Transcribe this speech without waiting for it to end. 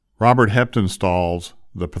Robert Heptonstall's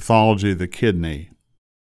The Pathology of the Kidney.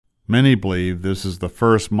 Many believe this is the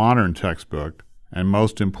first modern textbook and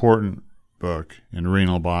most important book in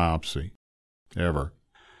renal biopsy ever.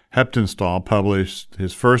 Heptonstall published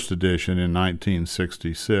his first edition in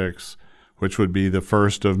 1966, which would be the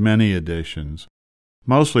first of many editions,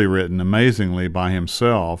 mostly written amazingly by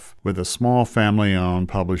himself with a small family-owned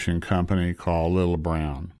publishing company called Little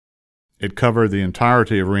Brown. It covered the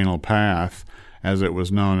entirety of renal path as it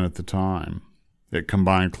was known at the time. It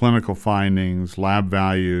combined clinical findings, lab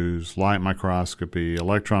values, light microscopy,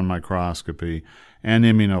 electron microscopy, and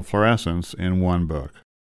immunofluorescence in one book.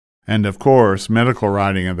 And of course, medical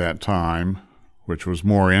writing at that time, which was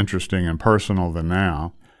more interesting and personal than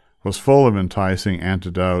now, was full of enticing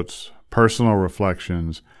anecdotes, personal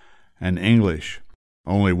reflections, and English,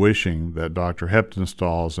 only wishing that Dr.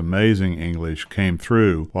 Heptonstall's amazing English came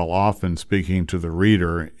through while often speaking to the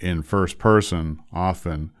reader in first person,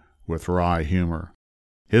 often with wry humor.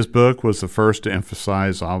 His book was the first to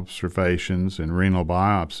emphasize observations in renal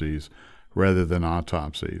biopsies rather than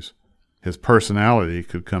autopsies. His personality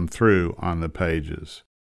could come through on the pages.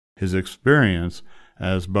 His experience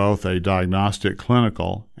as both a diagnostic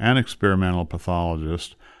clinical and experimental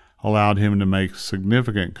pathologist allowed him to make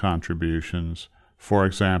significant contributions, for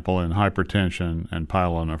example, in hypertension and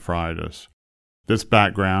pyelonephritis. This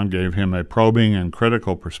background gave him a probing and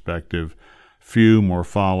critical perspective few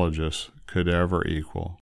morphologists could ever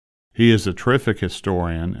equal. He is a terrific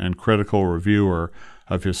historian and critical reviewer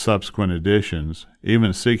of his subsequent editions,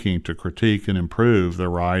 even seeking to critique and improve the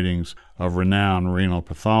writings of renowned renal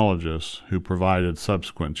pathologists who provided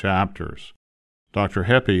subsequent chapters. Dr.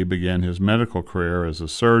 Heppe began his medical career as a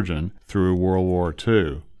surgeon through World War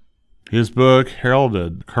II. His book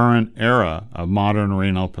heralded the current era of modern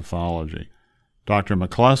renal pathology. Dr.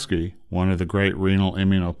 McCluskey, one of the great renal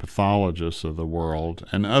immunopathologists of the world,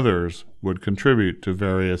 and others would contribute to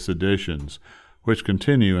various editions, which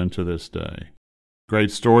continue into this day.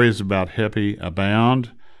 Great stories about Heppe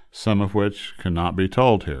abound, some of which cannot be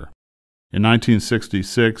told here. In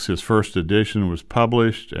 1966, his first edition was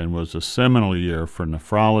published and was a seminal year for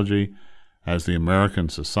nephrology, as the American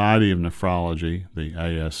Society of Nephrology, the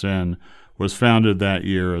ASN, was founded that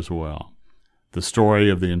year as well. The story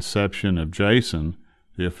of the inception of JASN,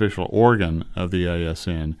 the official organ of the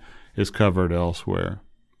ASN, is covered elsewhere.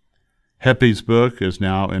 Heppe's book is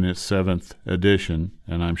now in its 7th edition,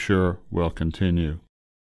 and I'm sure will continue.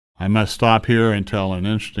 I must stop here and tell an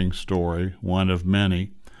interesting story, one of many,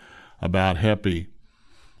 about Heppe.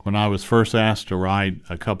 When I was first asked to write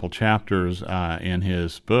a couple chapters in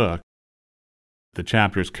his book, the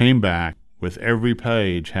chapters came back with every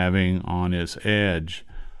page having on its edge,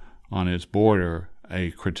 on its border,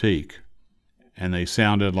 a critique. And they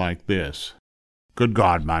sounded like this. "Good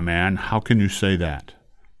God, my man, how can you say that?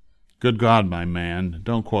 Good God, my man,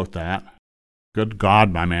 don't quote that. Good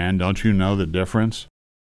God, my man, don't you know the difference?"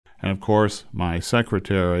 And of course, my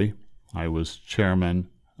secretary, I was chairman,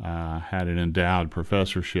 had an endowed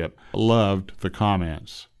professorship, loved the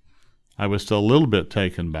comments. I was still a little bit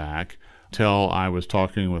taken back till I was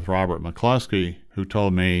talking with Robert McCluskey, who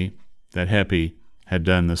told me that Heppe had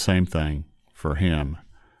done the same thing for him.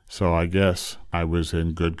 So I guess I was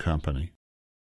in good company.